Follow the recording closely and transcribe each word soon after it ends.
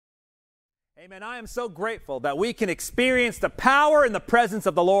Amen. I am so grateful that we can experience the power and the presence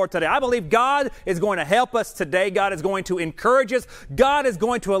of the Lord today. I believe God is going to help us today. God is going to encourage us. God is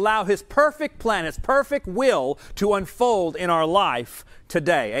going to allow His perfect plan, His perfect will to unfold in our life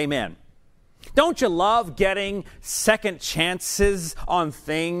today. Amen. Don't you love getting second chances on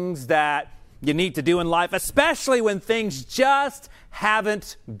things that you need to do in life, especially when things just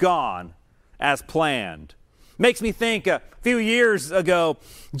haven't gone as planned? Makes me think a few years ago,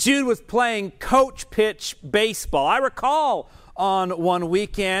 Jude was playing coach pitch baseball. I recall on one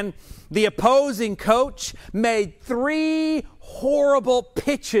weekend, the opposing coach made 3 horrible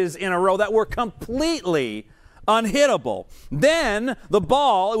pitches in a row that were completely unhittable. Then the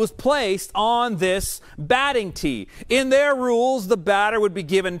ball, it was placed on this batting tee. In their rules, the batter would be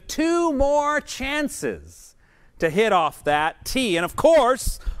given 2 more chances to hit off that tee. And of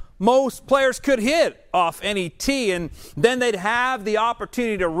course, most players could hit off any tee, and then they'd have the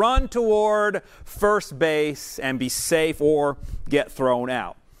opportunity to run toward first base and be safe or get thrown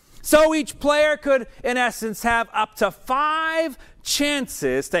out. So each player could, in essence, have up to 5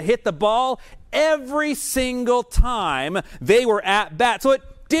 chances to hit the ball every single time they were at bat. So it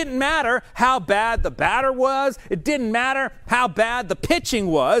didn't matter how bad the batter was. It didn't matter how bad the pitching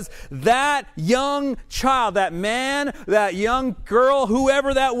was. That young child, that man, that young girl,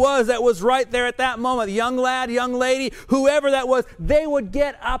 whoever that was right there at that moment, young lad, young lady, whoever that was, they would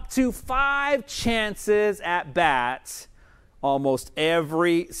get up to 5 chances at bat almost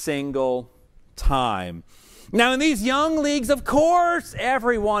every single time. Now, in these young leagues, of course,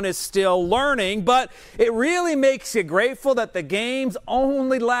 everyone is still learning, but it really makes you grateful that the games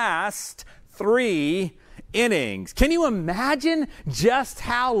only last 3 innings. Can you imagine just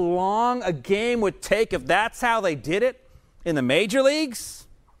how long a game would take if that's how they did it in the major leagues?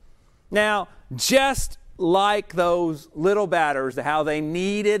 Now, just like those little batters, how they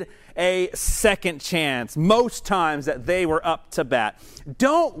needed a second chance most times that they were up to bat.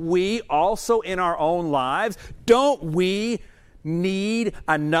 Don't we also in our own lives, don't we need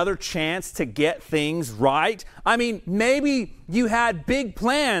another chance to get things right? I mean, maybe you had big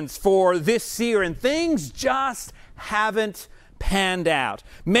plans for this year and things just haven't panned out.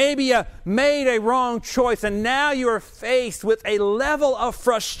 Maybe you made a wrong choice and now you are faced with a level of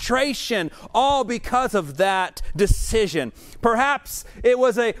frustration all because of that decision. Perhaps it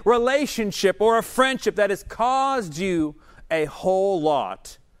was a relationship or a friendship that has caused you a whole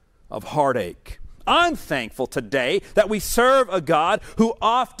lot of heartache. I'm thankful today that we serve a God who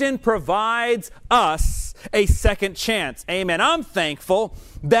often provides us a second chance. Amen. I'm thankful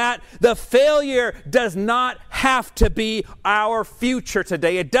that the failure does not have to be our future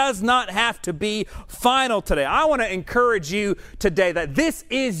today. It does not have to be final today. I want to encourage you today that this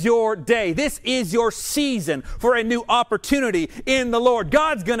is your day. This is your season for a new opportunity in the Lord.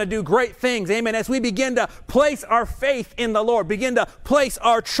 God's going to do great things. Amen. As we begin to place our faith in the Lord, begin to place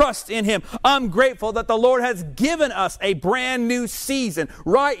our trust in Him. I'm grateful that the Lord has given us a brand new season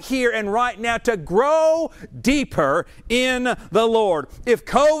right here and right now to grow deeper in the Lord. If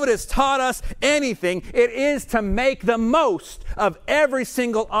COVID has taught us anything, it is to make the most of every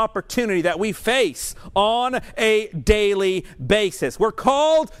single opportunity that we face on a daily basis. We're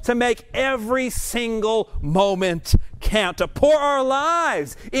called to make every single moment count, to pour our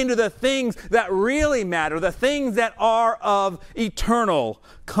lives into the things that really matter, the things that are of eternal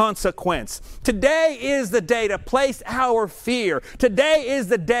consequence. Today is the day to place our fear. Today is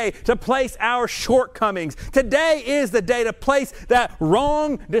the day to place our shortcomings. Today is the day to place that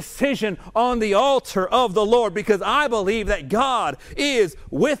wrong decision on the altar of the Lord, because I believe that God is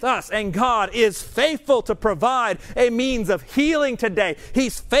with us and God is faithful to provide a means of healing today.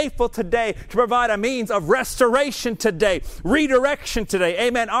 He's faithful today to provide a means of restoration today, redirection today.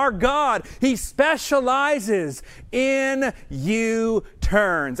 Amen. Our God, He specializes in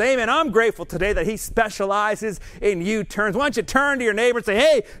U-turns. Amen. I'm grateful today that He specializes in U-turns. Why don't you turn to your neighbor and say,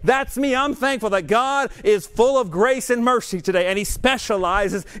 hey, that's me. I'm thankful that God is full of grace and mercy today, and He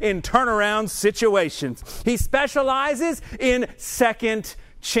specializes in turnaround situations. He specializes in second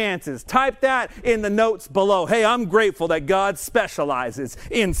chances. Type that in the notes below. Hey, I'm grateful that God specializes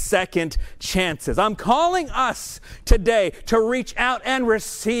in second chances. I'm calling us today to reach out and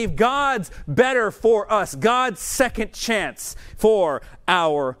receive God's better for us, God's second chance for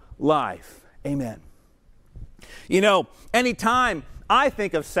our life. Amen. You know, anytime I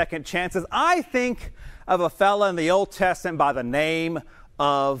think of second chances, I think of a fella in the Old Testament by the name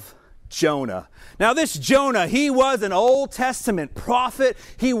of Jonah. Now this Jonah, he was an Old Testament prophet.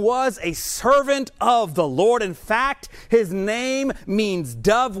 He was a servant of the Lord. In fact, his name means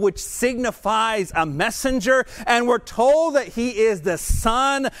dove, which signifies a messenger. And we're told that he is the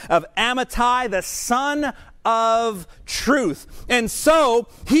son of Amittai, the son of truth. And so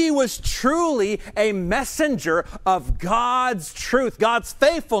he was truly a messenger of God's truth, God's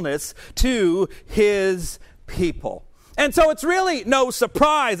faithfulness to his people. And so it's really no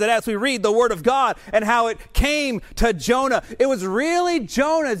surprise that as we read the Word of God and how it came to Jonah, it was really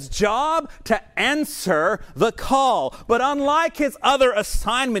Jonah's job to answer the call. But unlike his other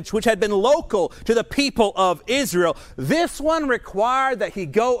assignments, which had been local to the people of Israel, this one required that he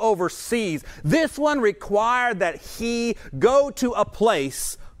go overseas. This one required that he go to a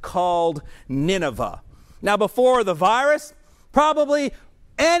place called Nineveh. Now, before the virus, probably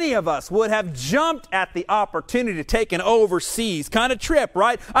any of us would have jumped at the opportunity to take an overseas kind of trip,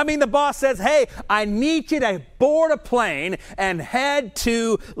 right? I mean, the boss says, hey, I need you to board a plane and head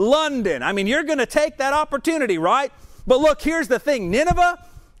to London. I mean, you're going to take that opportunity, right? But look, here's the thing. Nineveh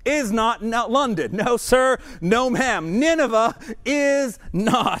is not London. No, sir. No, ma'am. Nineveh is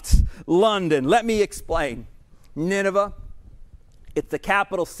not London. Let me explain. Nineveh, it's the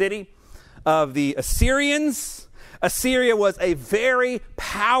capital city of the Assyrians. Assyria was a very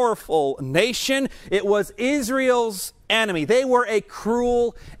powerful nation. It was Israel's enemy. They were a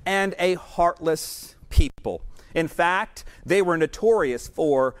cruel and a heartless people. In fact, they were notorious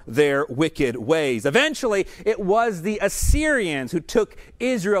for their wicked ways. Eventually, it was the Assyrians who took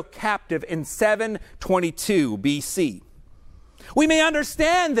Israel captive in 722 BC. We may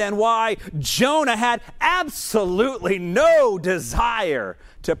understand then why Jonah had absolutely no desire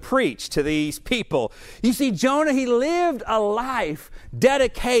to preach to these people. You see, Jonah, he lived a life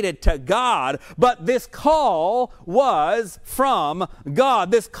dedicated to God, but this call was from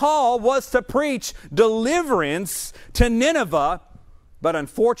God. This call was to preach deliverance to Nineveh, but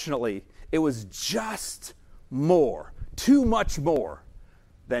unfortunately, it was just more, too much more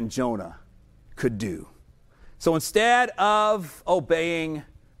than Jonah could do. So instead of obeying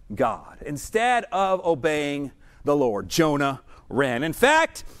God, instead of obeying the Lord, Jonah ran. In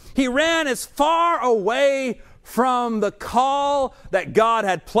fact, he ran as far away from the call that God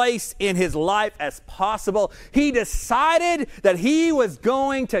had placed in his life as possible. He decided that he was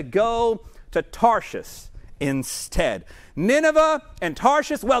going to go to Tarshish instead. Nineveh and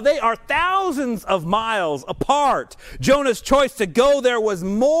Tarshish, well, they are thousands of miles apart. Jonah's choice to go there was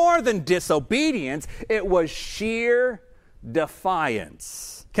more than disobedience. It was sheer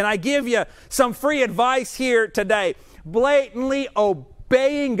defiance. Can I give you some free advice here today? Blatantly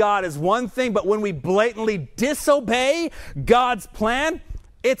obeying God is one thing, but when we blatantly disobey God's plan,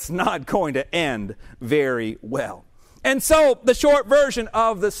 it's not going to end very well. And so the short version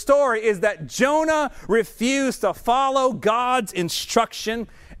of the story is that Jonah refused to follow God's instruction,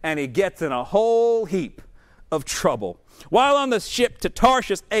 and he gets in a whole heap of trouble. While on the ship to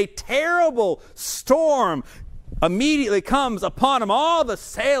Tarshish, a terrible storm immediately comes upon them. All the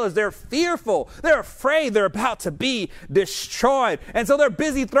sailors, they're fearful. They're afraid they're about to be destroyed. And so they're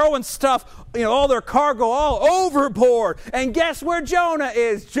busy throwing stuff, all their cargo all overboard. And guess where Jonah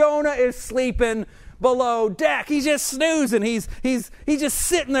is? Jonah is sleeping below deck. He's just snoozing. He's just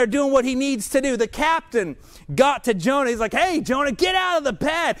sitting there doing what he needs to do. The captain got to Jonah. He's like, hey, Jonah, get out of the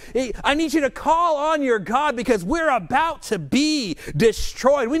bed. I need you to call on your God because we're about to be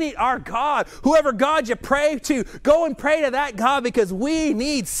destroyed. We need our God. Whoever God you pray to, go and pray to that God because we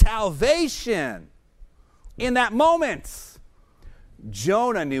need salvation. In that moment,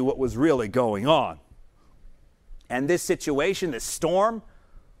 Jonah knew what was really going on. And this situation, this storm,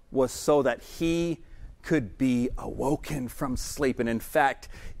 was so that he could be awoken from sleep. And in fact,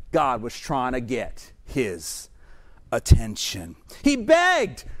 God was trying to get his attention. He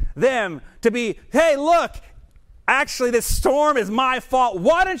begged them to be, hey, look, actually this storm is my fault.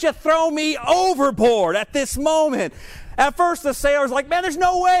 Why don't you throw me overboard at this moment? At first the sailor's like, man, there's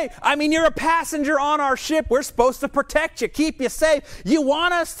no way. I mean, you're a passenger on our ship. We're supposed to protect you, keep you safe. You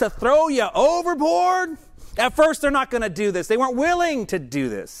want us to throw you overboard? At first they're not going to do this. They weren't willing to do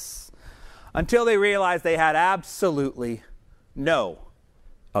this until they realized they had absolutely no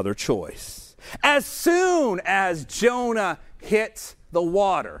other choice. As soon as Jonah hit the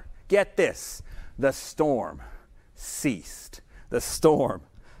water, get this, the storm ceased. The storm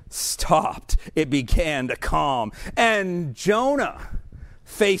stopped. It began to calm. And Jonah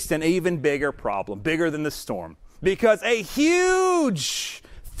faced an even bigger problem, bigger than the storm, because a huge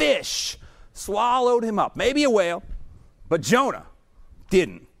fish swallowed him up. Maybe a whale, but Jonah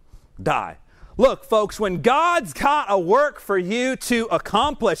didn't die. Look, folks, when God's got a work for you to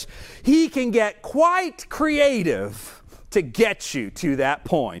accomplish, He can get quite creative to get you to that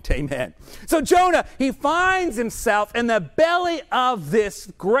point. Amen. So Jonah, he finds himself in the belly of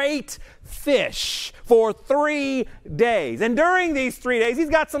this great fish for 3 days. And during these 3 days, he's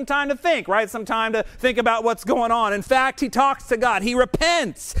got some time to think, right? Some time to think about what's going on. In fact, he talks to God. He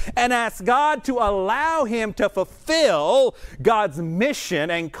repents and asks God to allow him to fulfill God's mission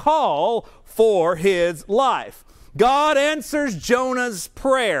and call for his life. God answers Jonah's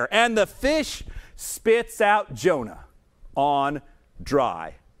prayer, and the fish spits out Jonah on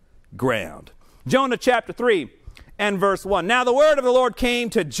dry ground. Jonah chapter 3 and verse 1. Now the word of the Lord came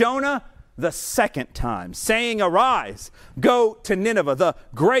to Jonah the second time, saying, Arise, go to Nineveh, the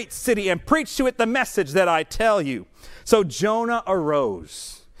great city, and preach to it the message that I tell you. So Jonah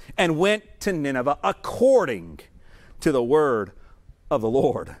arose and went to Nineveh according to the word of the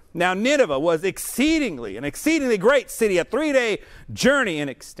Lord. Now Nineveh was an exceedingly great city, a 3-day journey in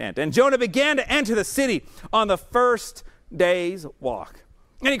extent. And Jonah began to enter the city on the first day's walk.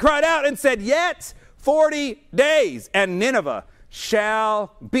 And he cried out and said, Yet 40 days, and Nineveh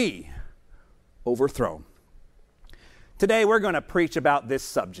shall be overthrown. Today we're going to preach about this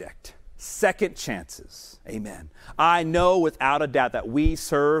subject, second chances. Amen. I know without a doubt that we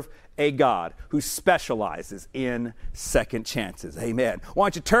serve a God who specializes in second chances. Amen. Why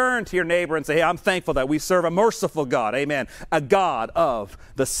don't you turn to your neighbor and say, hey, I'm thankful that we serve a merciful God. Amen. A God of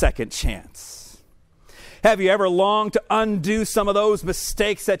the second chance. Have you ever longed to undo some of those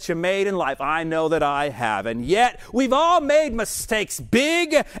mistakes that you made in life? I know that I have. And yet, we've all made mistakes,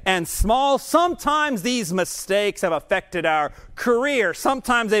 big and small. Sometimes these mistakes have affected our career.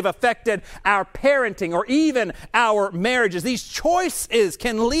 Sometimes they've affected our parenting or even our marriages. These choices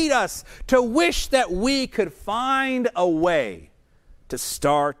can lead us to wish that we could find a way to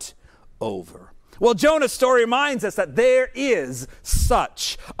start over. Well, Jonah's story reminds us that there is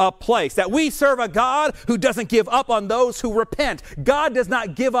such a place, that we serve a God who doesn't give up on those who repent. God does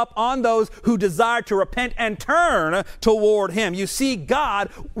not give up on those who desire to repent and turn toward Him. You see, God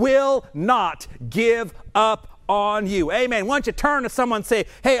will not give up on you. Amen. Why don't you turn to someone and say,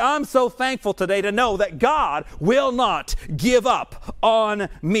 hey, I'm so thankful today to know that God will not give up on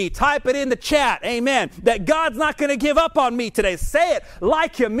me. Type it in the chat. Amen. That God's not going to give up on me today. Say it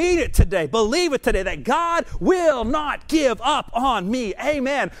like you mean it today. Believe it today that God will not give up on me.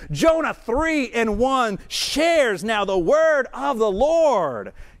 Amen. Jonah 3:1 shares now the word of the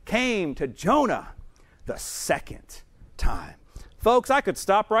Lord came to Jonah the second time. Folks, I could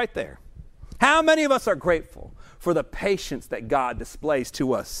stop right there. How many of us are grateful for the patience that God displays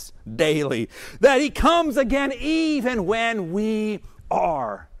to us daily, that He comes again even when we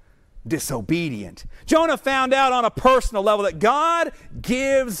are disobedient? Jonah found out on a personal level that God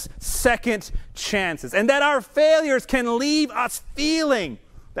gives second chances and that our failures can leave us feeling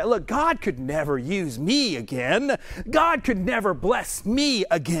that, look, God could never use me again. God could never bless me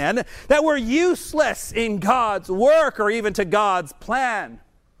again. That we're useless in God's work or even to God's plan.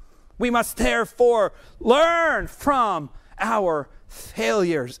 We must therefore learn from our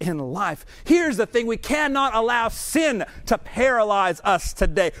failures in life. Here's the thing. We cannot allow sin to paralyze us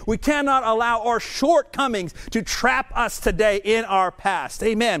today. We cannot allow our shortcomings to trap us today in our past.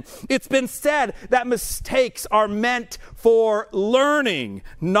 Amen. It's been said that mistakes are meant for learning,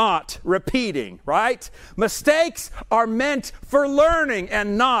 not repeating, right? Mistakes are meant for learning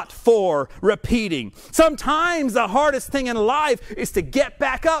and not for repeating. Sometimes the hardest thing in life is to get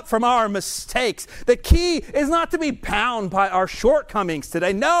back up from our mistakes. The key is not to be bound by our shortcomings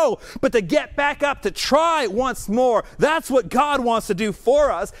today. No, but to get back up, to try once more. That's what God wants to do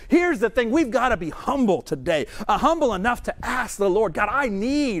for us. Here's the thing. We've got to be humble today. Humble enough to ask the Lord, God, I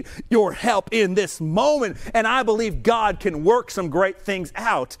need your help in this moment. And I believe God can work some great things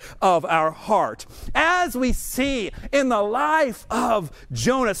out of our heart. As we see in the life of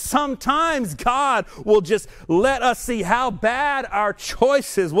Jonah, sometimes God will just let us see how bad our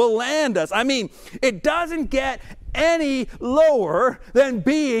choices will land us. I mean, it doesn't get any lower than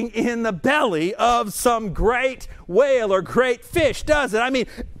being in the belly of some great whale or great fish, does it? I mean,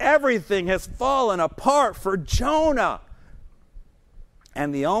 everything has fallen apart for Jonah.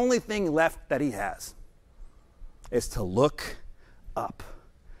 And the only thing left that he has is to look up.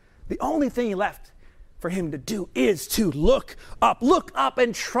 The only thing left for him to do is to look up. Look up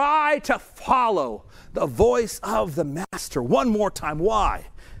and try to follow the voice of the Master one more time. Why?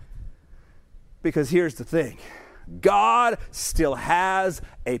 Because here's the thing. God still has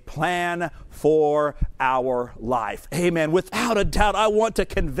a plan for our life. Amen. Without a doubt, I want to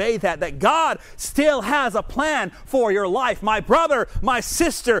convey that God still has a plan for your life. My brother, my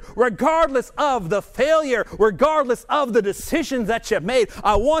sister, regardless of the failure, regardless of the decisions that you've made,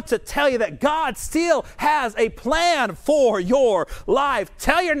 I want to tell you that God still has a plan for your life.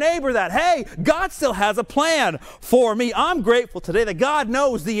 Tell your neighbor that, hey, God still has a plan for me. I'm grateful today that God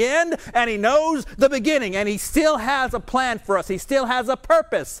knows the end and He knows the beginning, and He still has a plan for us. He still has a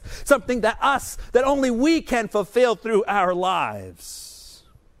purpose, something that only we can fulfill through our lives.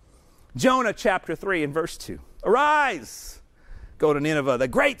 Jonah chapter 3 and verse 2. Arise, go to Nineveh, the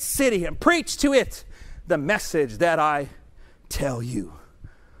great city, and preach to it the message that I tell you.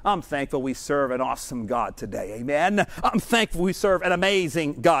 I'm thankful we serve an awesome God today. Amen. I'm thankful we serve an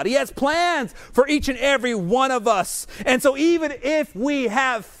amazing God. He has plans for each and every one of us. And so even if we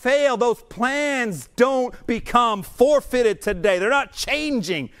have failed, those plans don't become forfeited today. They're not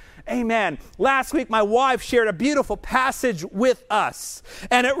changing. Amen. Last week, my wife shared a beautiful passage with us,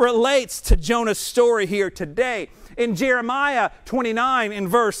 and it relates to Jonah's story here today. In Jeremiah 29 in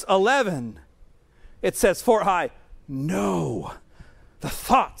verse 11, it says, "For I know the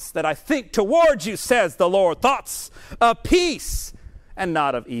thoughts that I think towards you, says the Lord, thoughts of peace and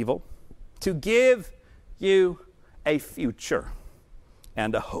not of evil, to give you a future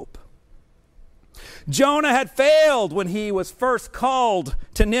and a hope." Jonah had failed when he was first called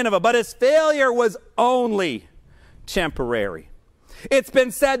to Nineveh, but his failure was only temporary. It's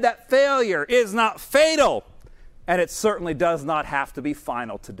been said that failure is not fatal, and it certainly does not have to be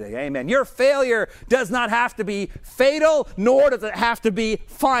final today. Amen. Your failure does not have to be fatal, nor does it have to be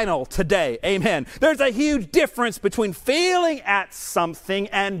final today. Amen. There's a huge difference between failing at something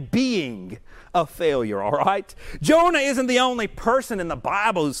and being a failure, all right? Jonah isn't the only person in the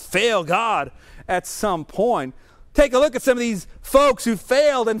Bible who's failed God at some point. Take a look at some of these folks who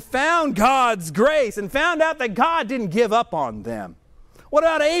failed and found God's grace and found out that God didn't give up on them. What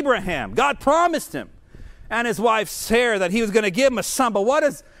about Abraham? God promised him and his wife Sarah that He was going to give him a son. But what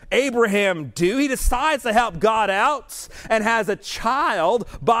does Abraham do? He decides to help God out and has a child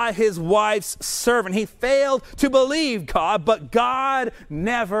by his wife's servant. He failed to believe God, but God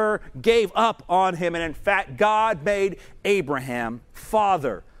never gave up on him. And in fact, God made Abraham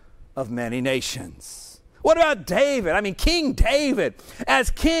father of many nations. What about David? King David. As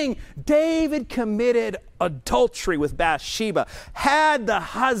king, David committed adultery with Bathsheba, had the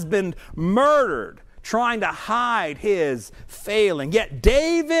husband murdered, trying to hide his failing. Yet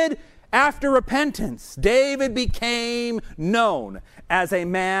David, after repentance, David became known as a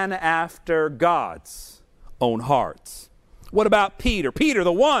man after God's own heart. What about Peter? Peter,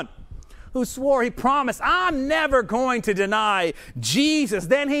 the one who swore, he promised, I'm never going to deny Jesus.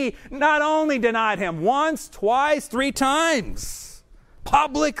 Then he not only denied Him once, twice, 3 times,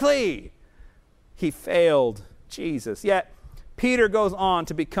 publicly. He failed Jesus. Yet Peter goes on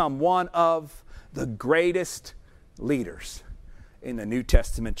to become one of the greatest leaders in the New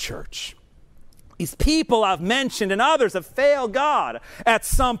Testament church. These people I've mentioned and others have failed God at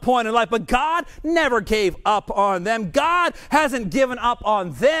some point in life, but God never gave up on them. God hasn't given up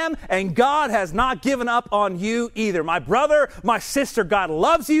on them, and God has not given up on you either. My brother, my sister, God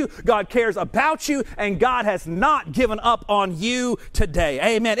loves you, God cares about you, and God has not given up on you today.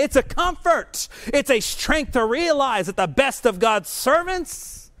 Amen. It's a comfort. It's a strength to realize that the best of God's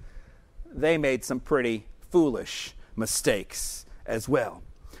servants, they made some pretty foolish mistakes as well.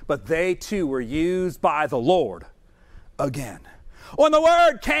 But they too were used by the Lord again. When the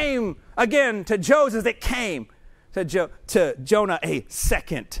word came again to Joseph, it came to Jonah a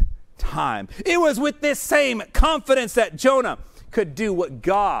second time. It was with this same confidence that Jonah could do what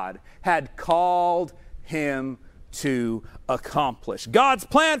God had called him to accomplish. God's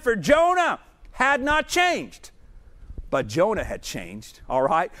plan for Jonah had not changed, but Jonah had changed, all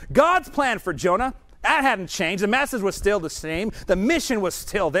right? God's plan for Jonah, that hadn't changed. The message was still the same. The mission was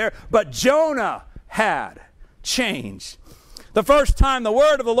still there, but Jonah had changed. The first time the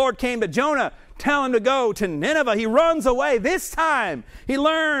word of the Lord came to Jonah, telling him to go to Nineveh, he runs away. This time, he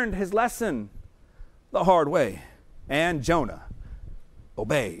learned his lesson the hard way, and Jonah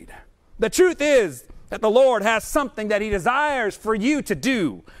obeyed. The truth is that the Lord has something that He desires for you to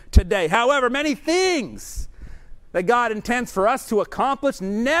do today. However, many things that God intends for us to accomplish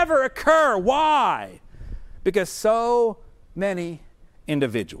never occur. Why? Because so many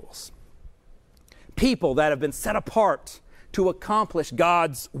individuals, people that have been set apart to accomplish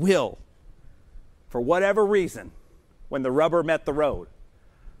God's will, for whatever reason, when the rubber met the road,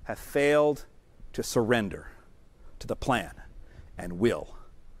 have failed to surrender to the plan and will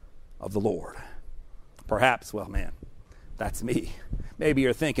of the Lord. Perhaps, That's me. Maybe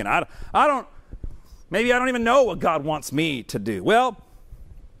you're thinking, maybe I don't even know what God wants me to do. Well,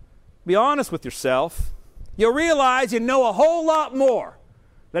 be honest with yourself. You'll realize you know a whole lot more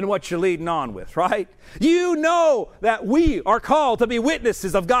than what you're leading on with, right? You know that we are called to be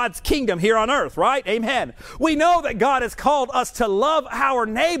witnesses of God's kingdom here on earth, right? Amen. We know that God has called us to love our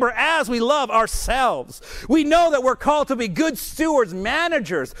neighbor as we love ourselves. We know that we're called to be good stewards,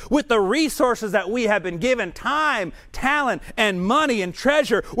 managers with the resources that we have been given, time, talent, and money and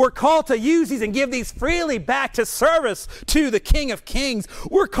treasure. We're called to use these and give these freely back to service to the King of Kings.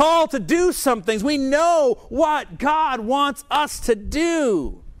 We're called to do some things. We know what God wants us to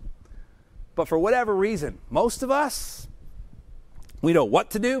do. But for whatever reason, most of us, we know what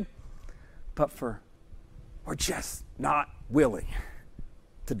to do, but we're just not willing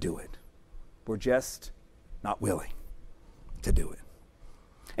to do it. We're just not willing to do it.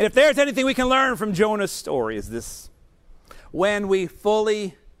 And if there's anything we can learn from Jonah's story, is this: when we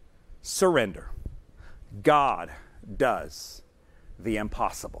fully surrender, God does the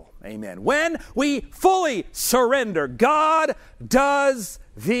impossible. Amen. When we fully surrender, God does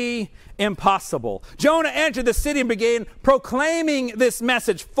the impossible. Jonah entered the city and began proclaiming this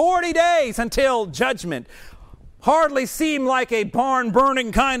message. 40 days until judgment. Hardly seemed like a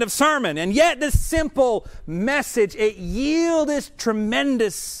barn-burning kind of sermon. And yet this simple message, it yielded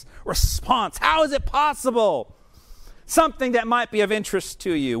tremendous response. How is it possible? Something that might be of interest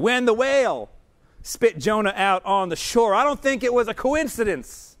to you. When the whale spit Jonah out on the shore, I don't think it was a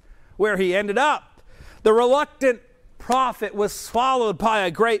coincidence where he ended up. The reluctant prophet was swallowed by a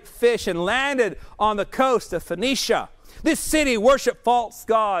great fish and landed on the coast of Phoenicia. This city worshiped false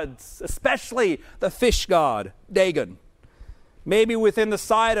gods, especially the fish god, Dagon. Maybe within the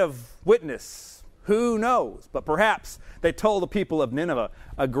sight of witness, who knows? But perhaps they told the people of Nineveh,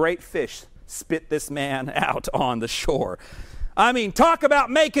 a great fish spit this man out on the shore. I mean, talk about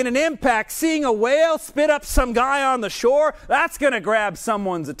making an impact. Seeing a whale spit up some guy on the shore, that's going to grab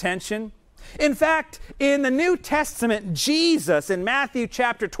someone's attention. In fact, in the New Testament, Jesus in Matthew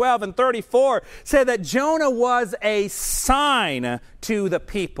chapter 12 and 34 said that Jonah was a sign to the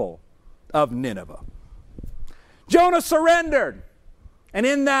people of Nineveh. Jonah surrendered, and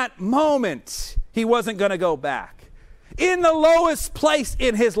in that moment, he wasn't going to go back. In the lowest place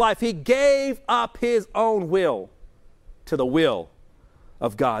in his life, he gave up his own will to the will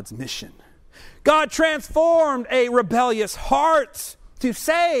of God's mission. God transformed a rebellious heart to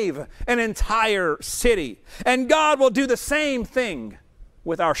save an entire city. And God will do the same thing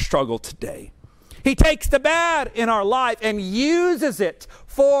with our struggle today. He takes the bad in our life and uses it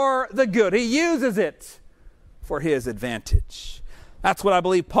for the good. He uses it for his advantage. That's what I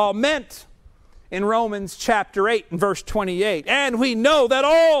believe Paul meant in Romans chapter 8 and verse 28. And we know that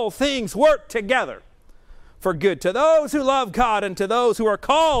all things work together for good to those who love God and to those who are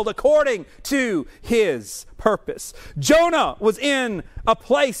called according to his purpose. Jonah was in a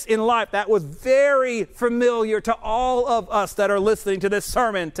place in life that was very familiar to all of us that are listening to this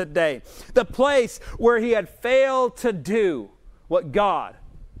sermon today. The place where he had failed to do what God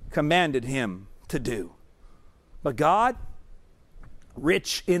commanded him to do. But God,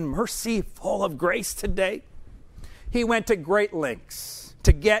 rich in mercy, full of grace today, he went to great lengths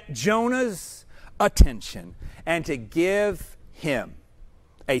to get Jonah's attention and to give him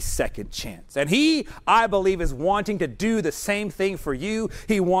a second chance. And he, I believe, is wanting to do the same thing for you.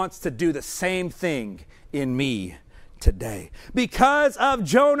 He wants to do the same thing in me today. Because of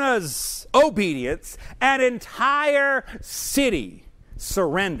Jonah's obedience, an entire city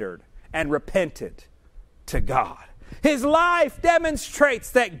surrendered and repented to God. His life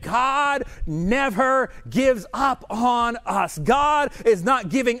demonstrates that God never gives up on us. God is not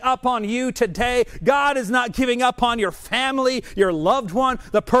giving up on you today. God is not giving up on your family, your loved one,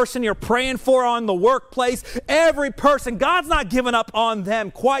 the person you're praying for on the workplace. Every person, God's not giving up on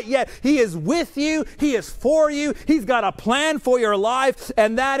them quite yet. He is with you. He is for you. He's got a plan for your life,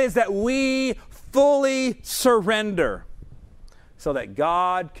 and that is that we fully surrender so that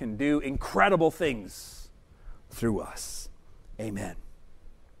God can do incredible things through us. Amen.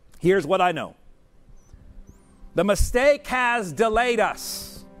 Here's what I know. The mistake has delayed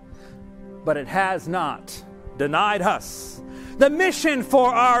us, but it has not denied us. The mission for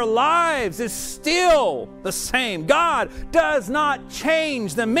our lives is still the same. God does not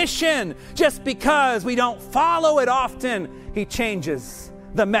change the mission just because we don't follow it often. He changes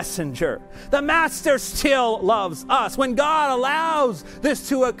the messenger. The Master still loves us. When God allows this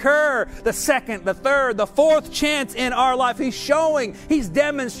to occur, the second, the third, the fourth chance in our life, He's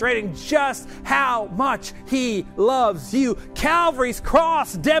demonstrating just how much He loves you. Calvary's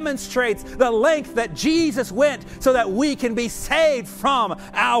cross demonstrates the length that Jesus went so that we can be saved from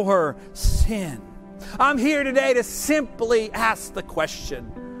our sin. I'm here today to simply ask the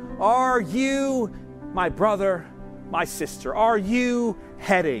question, are you, my brother, my sister, are you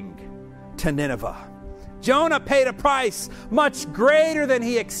heading to Nineveh? Jonah paid a price much greater than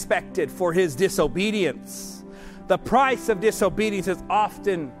he expected for his disobedience. The price of disobedience is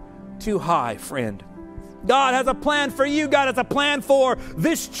often too high, friend. God has a plan for you. God has a plan for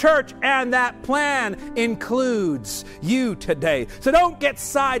this church, and that plan includes you today. So don't get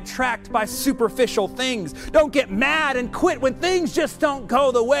sidetracked by superficial things. Don't get mad and quit when things just don't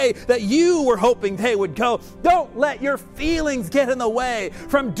go the way that you were hoping they would go. Don't let your feelings get in the way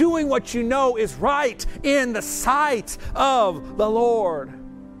from doing what you know is right in the sight of the Lord.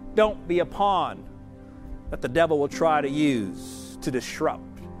 Don't be a pawn that the devil will try to use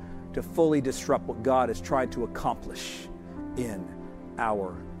to fully disrupt what God is trying to accomplish in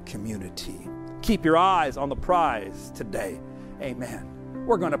our community. Keep your eyes on the prize today. Amen.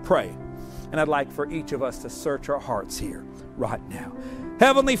 We're going to pray, and I'd like for each of us to search our hearts here right now.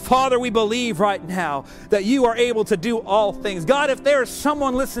 Heavenly Father, we believe right now that you are able to do all things. God, if there is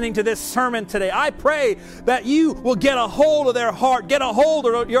someone listening to this sermon today, I pray that you will get a hold of their heart, get a hold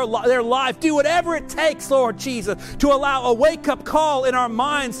of their life. Do whatever it takes, Lord Jesus, to allow a wake-up call in our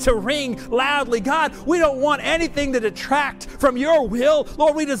minds to ring loudly. God, we don't want anything to detract from your will.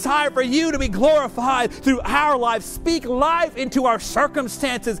 Lord, we desire for you to be glorified through our lives. Speak life into our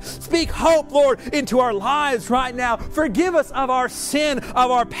circumstances. Speak hope, Lord, into our lives right now. Forgive us of our sin, of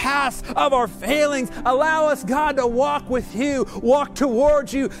our past, of our failings. Allow us, God, to walk with you, walk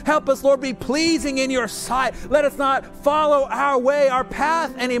towards you. Help us, Lord, be pleasing in your sight. Let us not follow our way, our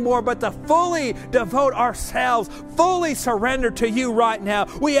path anymore, but to fully devote ourselves, fully surrender to you right now.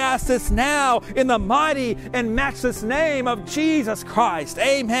 We ask this now in the mighty and matchless name of Jesus Christ.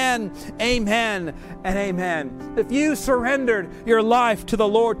 Amen, amen, and amen. If you surrendered your life to the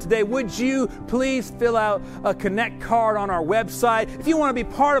Lord today, would you please fill out a connect card on our website? If you want to be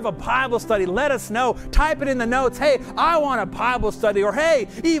part of a Bible study, let us know. Type it in the notes. Hey, I want a Bible study. Or hey,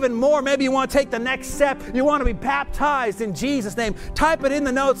 even more, maybe you want to take the next step. You want to be baptized in Jesus' name. Type it in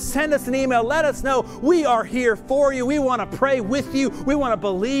the notes. Send us an email. Let us know. We are here for you. We want to pray with you. We want to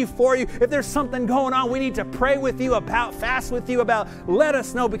believe for you. If there's something going on we need to pray with you about, fast with you about, let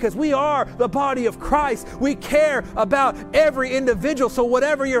us know, because we are the body of Christ. We care about every individual. So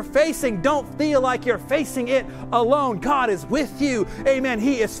whatever you're facing, don't feel like you're facing it alone. God is with you. Amen.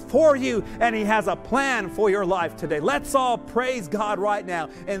 He is for you, and He has a plan for your life today. Let's all praise God right now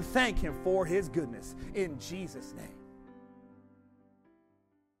and thank Him for His goodness in Jesus' name.